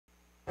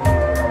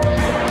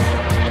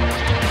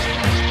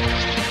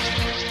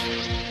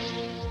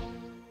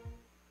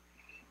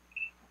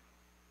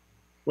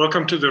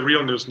Welcome to the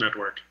Real News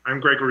Network. I'm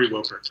Gregory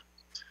Wilpert.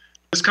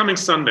 This coming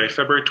Sunday,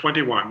 February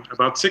 21,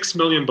 about 6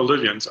 million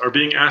Bolivians are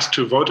being asked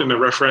to vote in a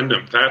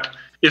referendum that,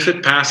 if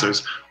it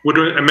passes, would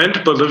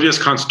amend Bolivia's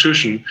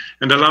constitution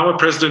and allow a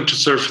president to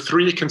serve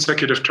 3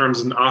 consecutive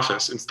terms in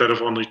office instead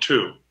of only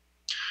 2.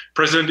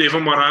 President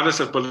Evo Morales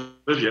of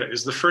Bolivia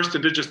is the first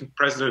indigenous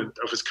president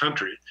of his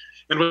country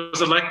and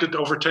was elected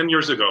over 10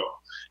 years ago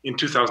in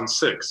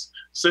 2006.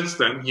 Since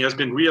then, he has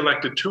been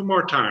re-elected 2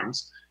 more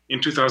times in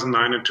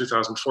 2009 and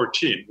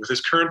 2014, with his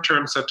current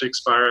term set to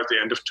expire at the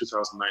end of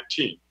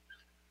 2019.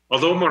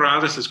 Although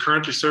Morales is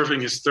currently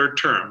serving his 3rd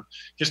term,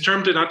 his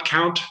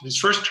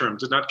first term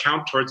did not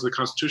count towards the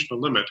constitutional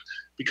limit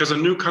because a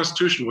new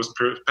constitution was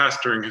passed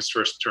during his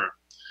first term.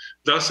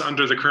 Thus,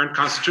 under the current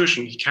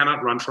constitution, he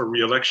cannot run for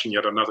re-election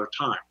yet another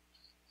time.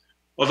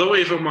 Although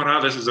Evo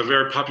Morales is a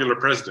very popular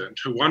president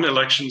who won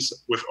elections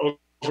with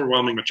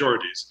overwhelming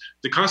majorities,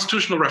 the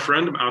constitutional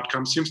referendum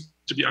outcome seems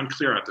to be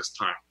unclear at this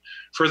time.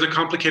 Further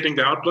complicating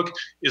the outlook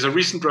is a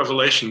recent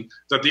revelation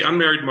that the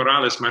unmarried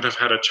Morales might have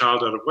had a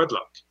child out of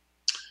wedlock.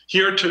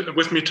 Here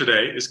with me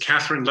today is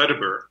Kathryn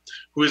Ledebur,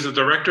 who is the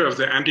director of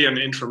the Andean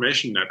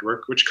Information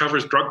Network, which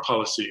covers drug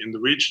policy in the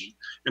region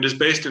and is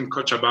based in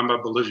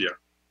Cochabamba, Bolivia.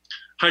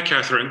 Hi,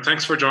 Kathryn.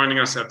 Thanks for joining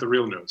us at The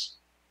Real News.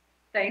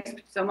 Thanks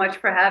so much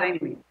for having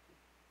me.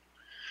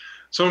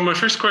 So my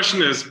first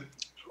question is,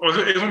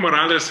 Evo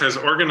Morales has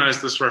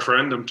organized this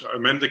referendum to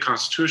amend the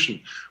constitution,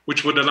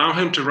 which would allow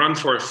him to run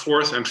for a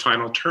 4th and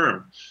final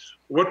term.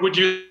 What would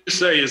you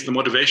say is the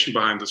motivation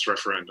behind this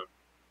referendum?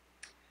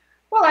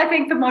 Well, I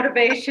think the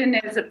motivation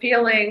is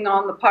appealing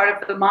on the part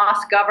of the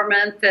MAS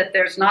government that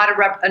there's not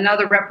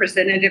another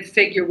representative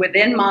figure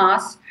within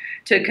MAS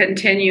to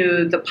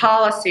continue the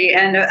policy,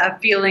 and a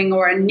feeling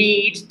or a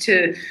need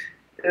to,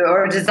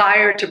 or a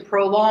desire to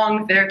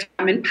prolong their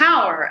time in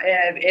power.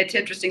 It's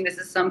interesting, this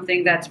is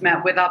something that's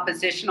met with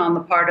opposition on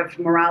the part of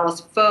Morales'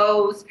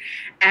 foes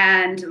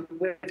and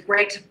with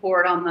great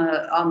support on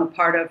the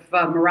part of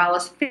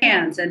Morales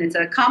fans. And it's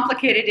a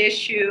complicated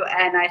issue,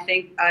 and I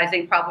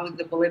think probably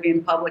the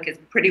Bolivian public is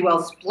pretty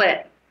well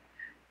split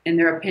in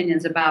their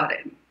opinions about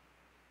it.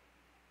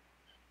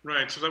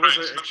 Right, so that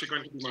was actually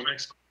going to be my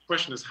next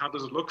question, is how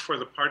does it look for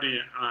the party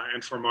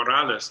and for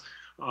Morales?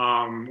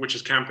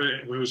 Who's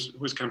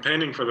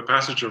campaigning for the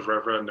passage of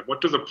referendum?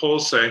 What do the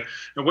polls say,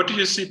 and what do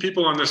you see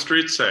people on the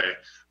street say?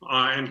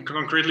 And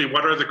concretely,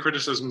 what are the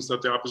criticisms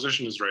that the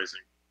opposition is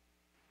raising?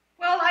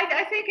 Well,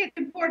 I think it's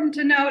important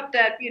to note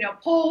that,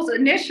 polls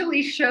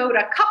initially showed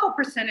a couple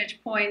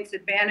percentage points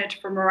advantage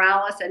for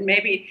Morales, and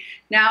maybe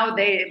now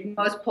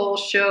most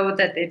polls show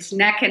that it's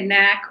neck and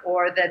neck,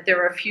 or that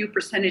there are a few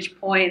percentage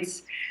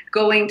points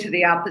going to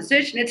the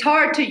opposition. It's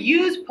hard to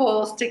use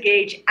polls to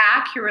gauge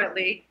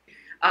accurately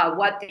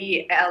what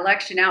the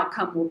election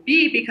outcome will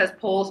be, because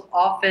polls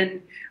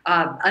often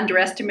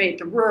underestimate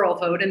the rural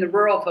vote, and the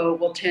rural vote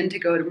will tend to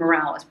go to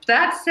Morales. But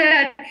that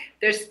said,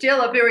 there's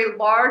still a very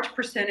large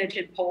percentage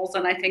in polls,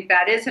 and I think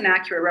that is an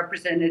accurate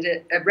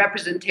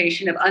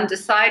representation of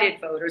undecided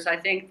voters. I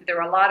think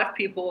there are a lot of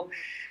people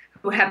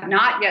who have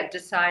not yet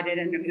decided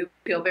and who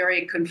feel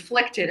very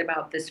conflicted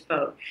about this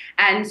vote.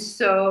 And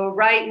so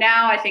right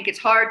now, I think it's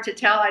hard to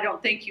tell. I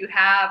don't think you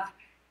have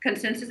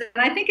consensus, and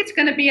I think it's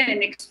going to be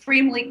an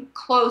extremely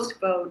close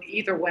vote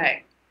either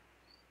way.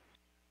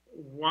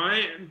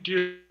 Why do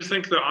you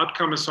think the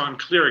outcome is so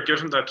unclear,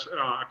 given that,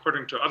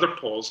 according to other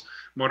polls,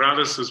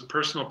 Morales'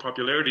 personal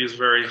popularity is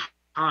very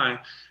high,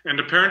 and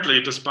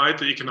apparently, despite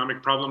the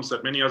economic problems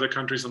that many other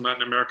countries in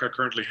Latin America are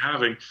currently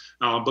having,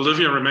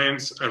 Bolivia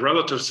remains a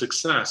relative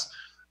success.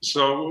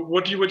 So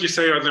what would you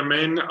say are the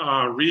main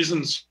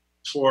reasons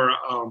for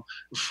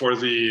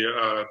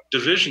the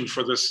division,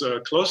 for this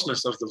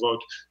closeness of the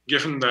vote,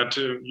 given that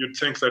you'd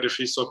think that if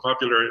he's so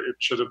popular, it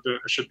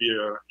should be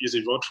an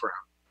easy vote for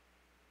him?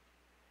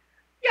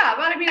 Yeah,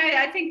 but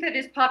I think that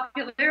his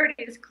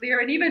popularity is clear,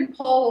 and even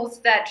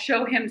polls that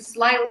show him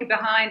slightly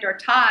behind or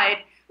tied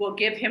will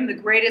give him the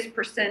greatest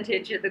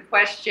percentage of the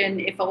question,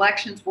 if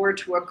elections were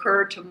to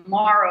occur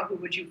tomorrow, who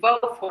would you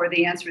vote for?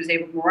 The answer is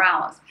Evo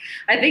Morales.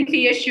 I think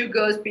the issue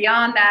goes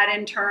beyond that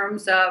in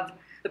terms of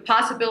the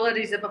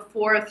possibilities of a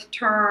 4th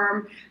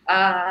term,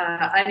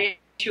 an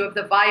issue of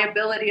the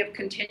viability of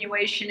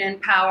continuation in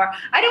power.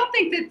 I don't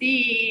think that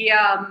the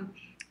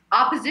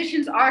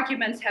opposition's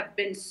arguments have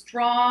been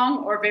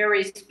strong or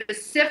very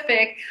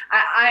specific.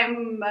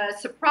 I'm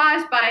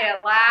surprised by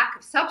a lack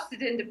of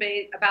substantive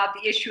debate about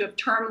the issue of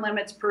term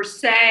limits per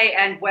se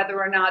and whether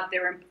or not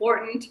they're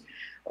important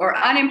or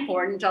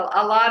unimportant.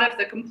 A lot of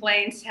the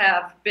complaints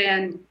have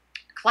been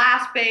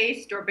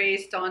class-based or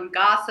based on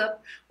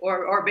gossip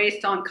or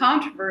based on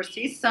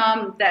controversy,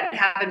 some that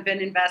haven't been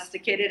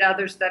investigated,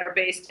 others that are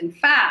based in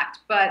fact.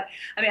 But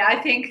I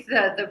think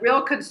the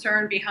real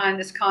concern behind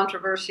this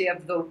controversy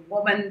of the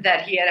woman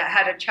that he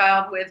had a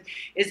child with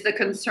is the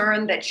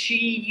concern that she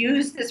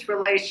used this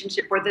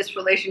relationship, or this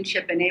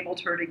relationship enabled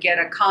her to get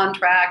a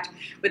contract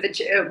with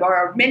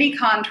or many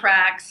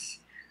contracts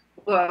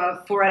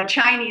for a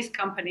Chinese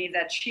company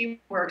that she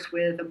works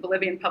with, the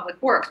Bolivian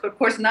Public Works. But of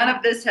course, none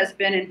of this has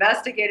been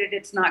investigated.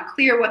 It's not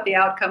clear what the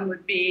outcome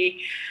would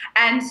be.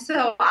 And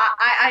so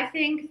I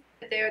think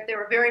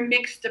there are very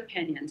mixed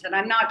opinions, and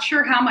I'm not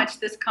sure how much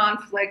this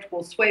conflict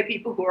will sway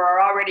people who are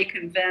already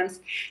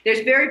convinced.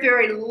 There's very,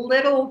 very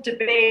little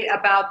debate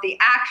about the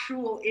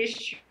actual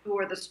issue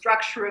or the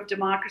structure of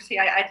democracy.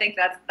 I think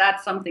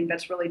that's something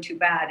that's really too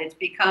bad. It's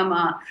become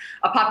a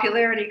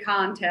popularity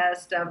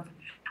contest of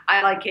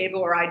I like Evo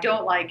or I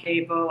don't like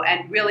Evo,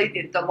 and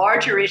really the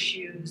larger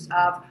issues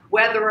of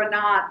whether or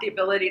not the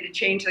ability to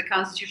change the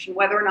Constitution,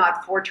 whether or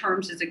not 4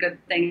 terms is a good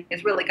thing,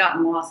 has really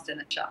gotten lost in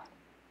the shuffle.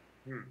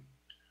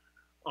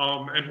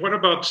 And what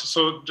about,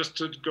 so just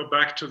to go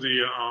back to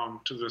the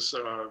to this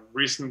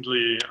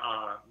recently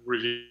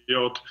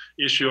revealed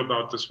issue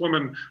about this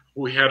woman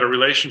who had a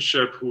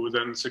relationship, who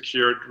then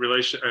secured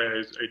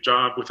a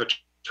job with a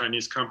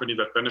Chinese company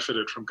that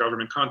benefited from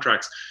government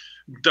contracts.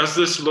 Does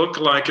this look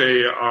like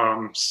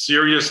a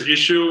serious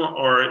issue,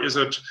 or is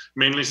it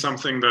mainly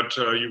something that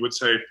you would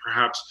say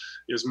perhaps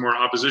is more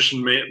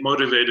opposition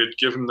motivated,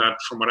 given that,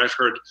 from what I've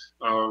heard,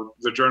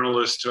 the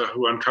journalist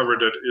who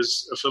uncovered it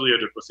is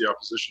affiliated with the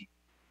opposition?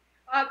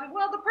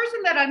 Well, the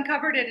person that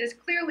uncovered it is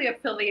clearly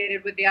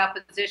affiliated with the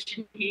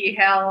opposition. He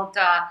held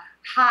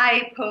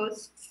high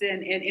posts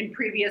in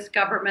previous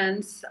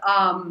governments,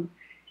 and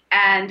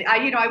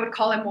I would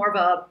call him more of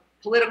a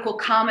political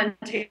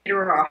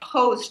commentator or a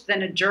host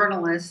than a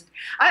journalist.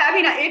 I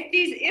mean,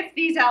 if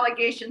these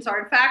allegations are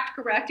in fact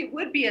correct, it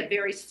would be a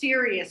very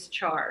serious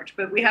charge.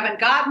 But we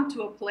haven't gotten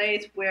to a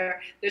place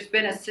where there's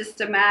been a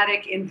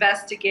systematic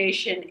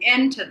investigation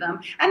into them,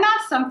 and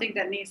that's something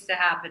that needs to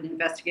happen: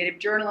 investigative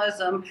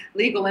journalism,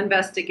 legal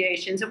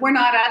investigations, and we're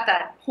not at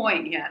that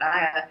point yet.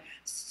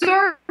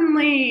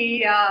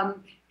 Certainly.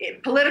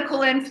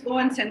 Political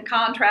influence and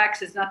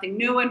contracts is nothing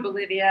new in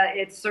Bolivia.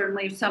 It's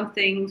certainly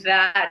something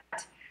that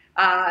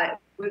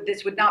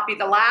this would not be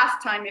the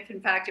last time, if in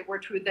fact it were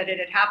true that it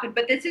had happened.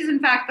 But this is in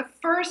fact the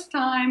first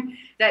time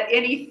that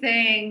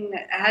anything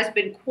has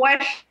been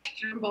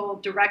questionable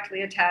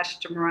directly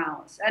attached to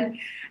Morales. And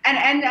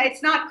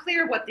it's not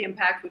clear what the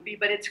impact would be,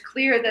 but it's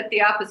clear that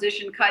the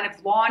opposition kind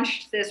of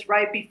launched this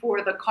right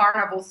before the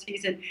carnival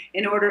season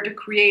in order to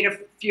create a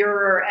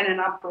furor and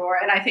an uproar.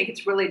 And I think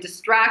it's really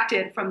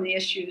distracted from the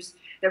issues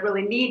that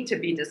really need to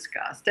be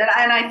discussed. And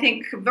I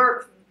think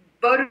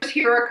voters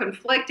here are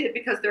conflicted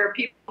because there are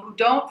people who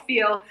don't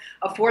feel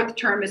a 4th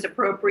term is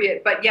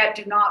appropriate, but yet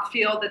do not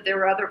feel that there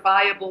are other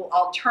viable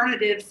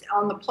alternatives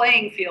on the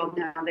playing field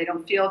now. They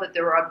don't feel that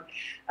there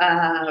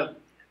are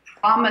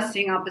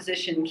promising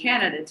opposition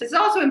candidates. It's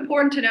also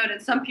important to note,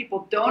 and some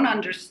people don't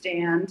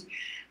understand,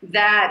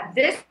 that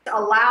this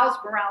allows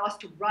Morales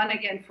to run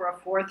again for a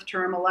 4th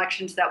term,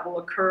 elections that will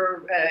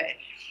occur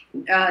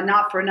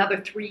not for another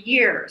 3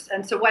 years.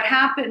 And so what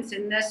happens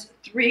in this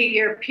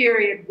 3-year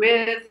period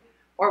with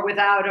or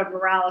without a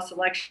Morales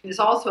election is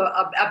also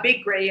a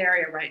big gray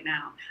area right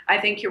now. I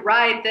think you're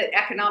right that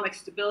economic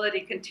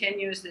stability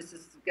continues. This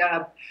is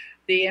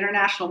the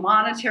International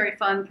Monetary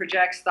Fund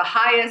projects the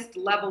highest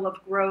level of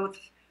growth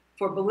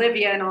for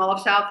Bolivia and all of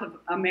South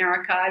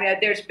America.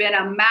 There's been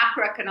a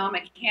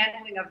macroeconomic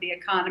handling of the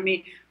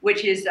economy,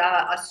 which is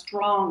a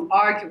strong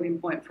arguing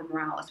point for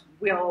Morales.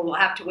 We'll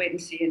have to wait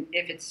and see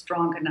if it's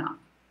strong enough.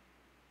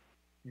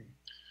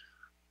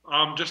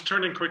 Just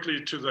turning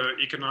quickly to the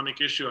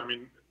economic issue, I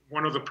mean,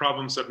 one of the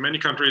problems that many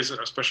countries,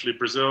 especially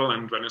Brazil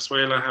and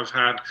Venezuela, have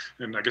had,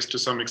 and I guess to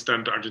some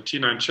extent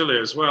Argentina and Chile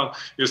as well,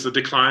 is the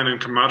decline in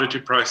commodity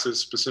prices,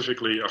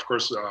 specifically, of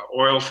course,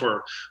 oil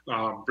for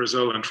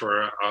Brazil and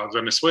for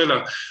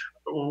Venezuela.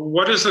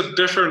 What is it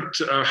different?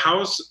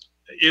 How's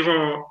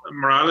Evo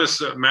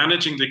Morales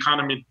managing the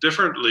economy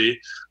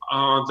differently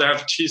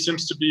that he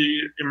seems to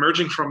be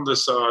emerging from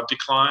this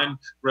decline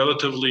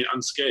relatively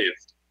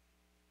unscathed?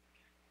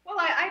 Well,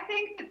 I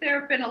think that there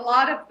have been a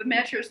lot of the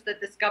measures that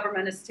this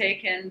government has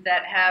taken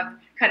that have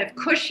kind of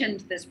cushioned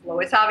this blow.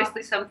 It's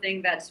obviously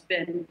something that's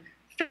been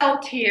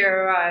felt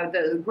here.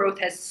 The growth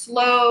has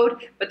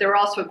slowed, but there are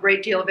also a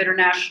great deal of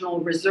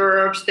international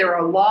reserves. There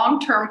are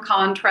long-term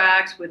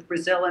contracts with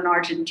Brazil and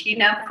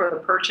Argentina for the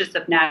purchase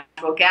of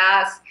natural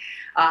gas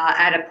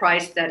at a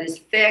price that is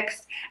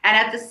fixed. And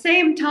at the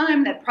same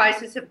time that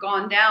prices have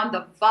gone down,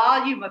 the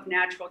volume of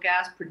natural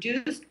gas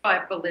produced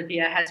by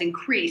Bolivia has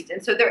increased.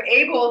 And so they're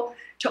able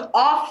to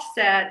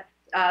offset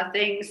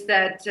things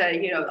that,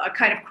 a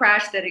kind of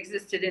crash that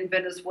existed in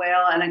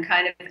Venezuela and a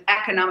kind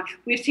of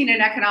we've seen an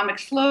economic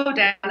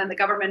slowdown, and the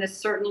government has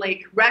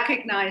certainly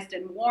recognized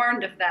and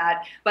warned of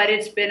that, but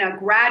it's been a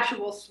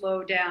gradual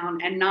slowdown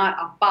and not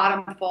a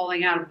bottom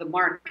falling out of the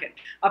market.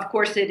 Of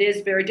course, it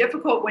is very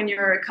difficult when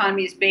your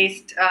economy is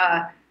based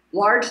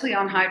largely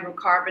on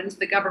hydrocarbons.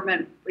 The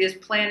government is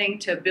planning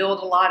to build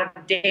a lot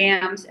of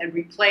dams and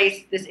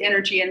replace this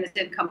energy and this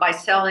income by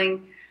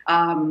selling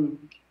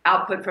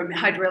output from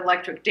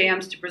hydroelectric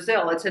dams to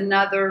Brazil. It's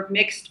another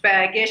mixed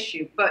bag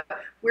issue, but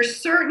we're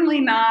certainly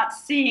not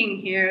seeing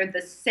here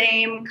the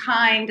same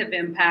kind of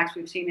impacts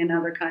we've seen in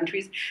other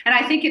countries. And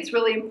I think it's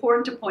really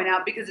important to point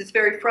out, because it's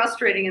very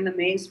frustrating in the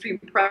mainstream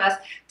press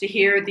to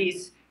hear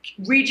these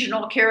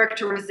regional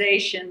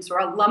characterizations or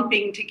a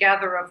lumping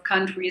together of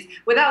countries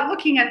without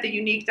looking at the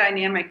unique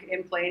dynamic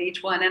in play in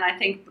each one. And I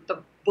think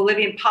the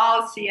Bolivian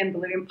policy and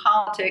Bolivian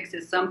politics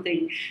is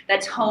something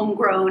that's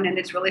homegrown, and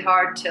it's really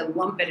hard to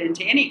lump it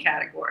into any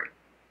category.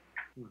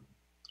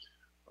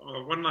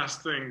 One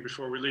last thing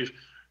before we leave.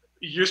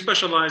 You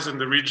specialize in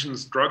the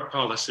region's drug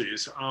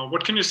policies.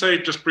 What can you say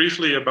just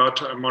briefly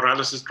about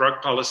Morales'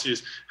 drug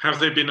policies? Have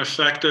they been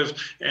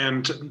effective,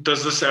 and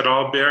does this at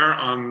all bear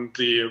on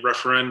the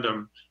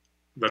referendum?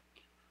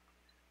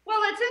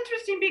 Well, it's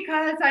interesting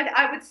because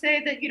I would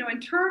say that, in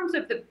terms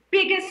of the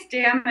biggest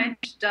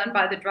damage done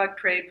by the drug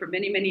trade for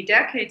many, many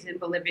decades in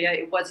Bolivia,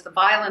 it was the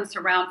violence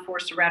around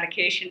forced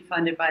eradication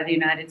funded by the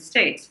United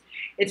States.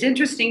 It's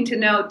interesting to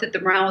note that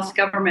the Morales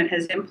government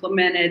has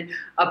implemented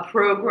a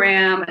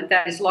program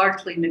that is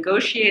largely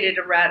negotiated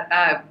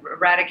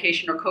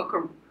eradication or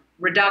coca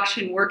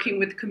reduction, working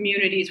with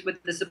communities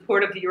with the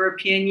support of the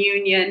European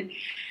Union,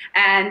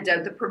 and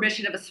the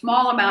permission of a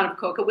small amount of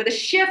coca, with a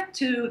shift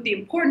to the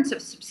importance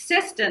of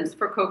subsistence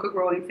for coca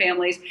growing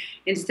families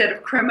instead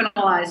of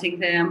criminalizing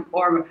them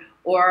or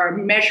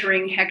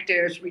measuring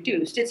hectares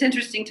reduced. It's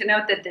interesting to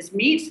note that this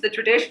meets the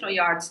traditional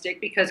yardstick,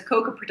 because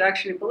coca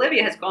production in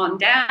Bolivia has gone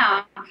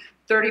down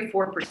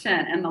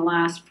 34% in the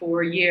last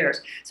 4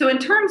 years. So in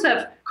terms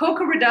of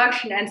coca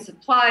reduction and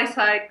supply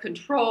side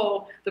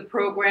control, the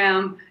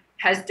program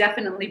has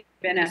definitely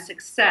been a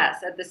success.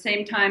 At the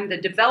same time, the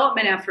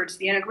development efforts,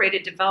 the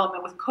integrated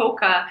development with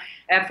coca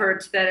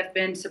efforts that have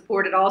been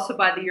supported also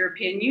by the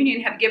European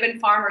Union, have given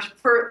farmers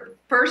for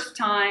the first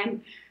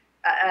time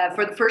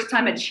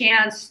a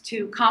chance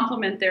to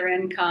complement their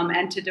income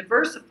and to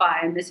diversify.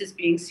 And this is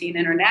being seen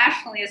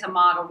internationally as a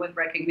model, with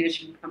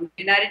recognition from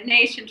the United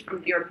Nations,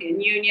 from the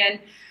European Union,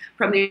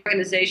 from the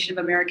Organization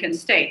of American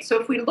States. So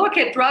if we look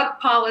at drug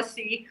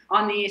policy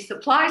on the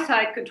supply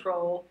side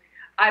control,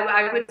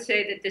 I would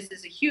say that this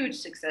is a huge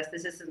success.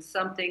 This isn't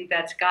something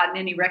that's gotten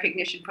any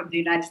recognition from the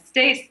United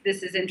States.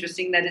 This is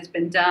interesting that it's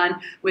been done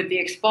with the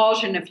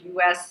expulsion of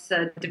U.S.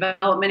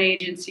 development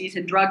agencies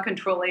and drug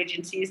control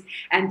agencies,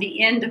 and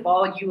the end of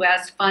all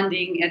U.S.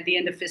 funding at the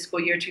end of fiscal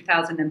year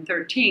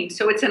 2013.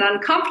 So it's an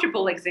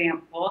uncomfortable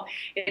example.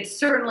 It's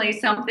certainly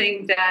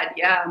something that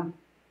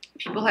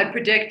people had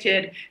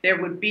predicted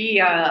there would be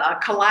a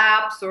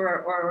collapse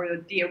or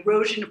the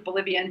erosion of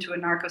Bolivia into a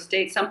narco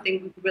state,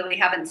 something we really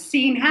haven't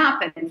seen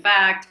happen. In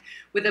fact,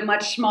 with a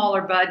much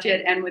smaller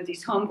budget and with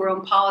these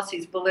homegrown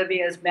policies,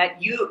 Bolivia has met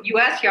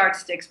U.S.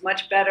 yardsticks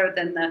much better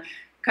than the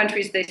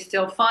countries they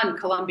still fund,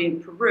 Colombia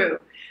and Peru.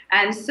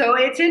 And so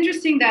it's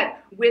interesting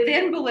that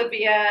within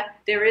Bolivia,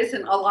 there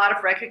isn't a lot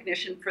of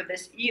recognition for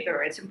this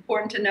either. It's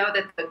important to know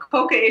that the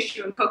coca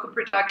issue and coca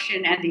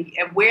production and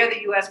where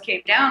the U.S.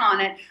 came down on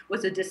it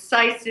was a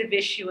decisive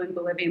issue in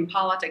Bolivian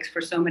politics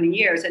for so many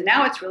years. And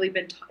now it's really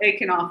been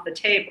taken off the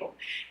table.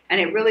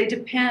 And it really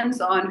depends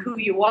on who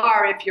you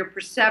are, if your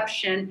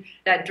perception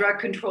that drug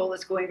control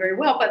is going very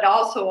well, but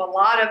also a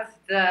lot of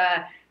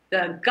the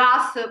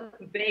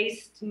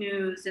gossip-based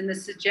news and the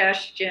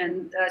suggest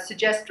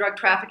drug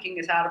trafficking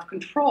is out of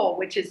control,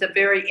 which is a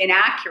very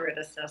inaccurate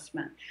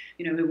assessment.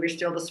 We're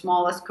still the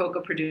smallest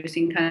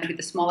coca-producing country,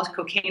 the smallest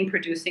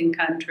cocaine-producing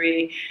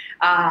country,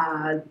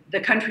 the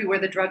country where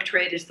the drug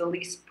trade is the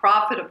least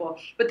profitable.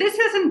 But this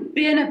hasn't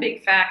been a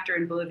big factor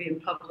in Bolivian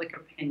public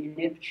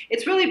opinion.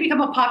 It's really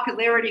become a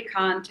popularity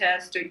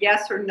contest, or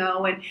yes or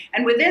no,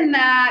 and within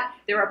that,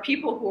 there are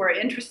people who are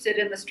interested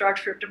in the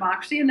structure of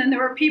democracy, and then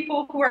there are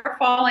people who are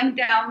falling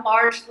down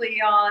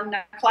largely on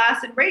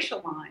class and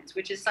racial lines,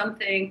 which is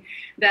something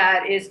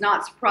that is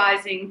not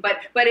surprising.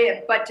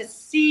 But to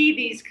see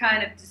these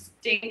kind of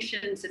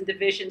distinctions and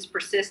divisions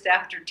persist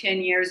after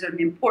 10 years is an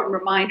important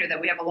reminder that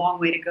we have a long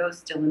way to go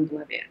still in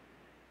Bolivia.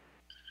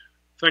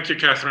 Thank you,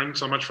 Kathryn,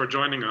 so much for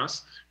joining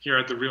us here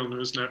at the Real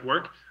News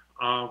Network.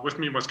 With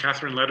me was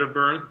Kathryn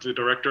Ledebur, the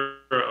director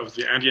of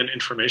the Andean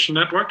Information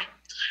Network.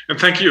 And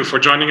thank you for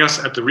joining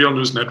us at the Real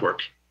News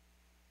Network.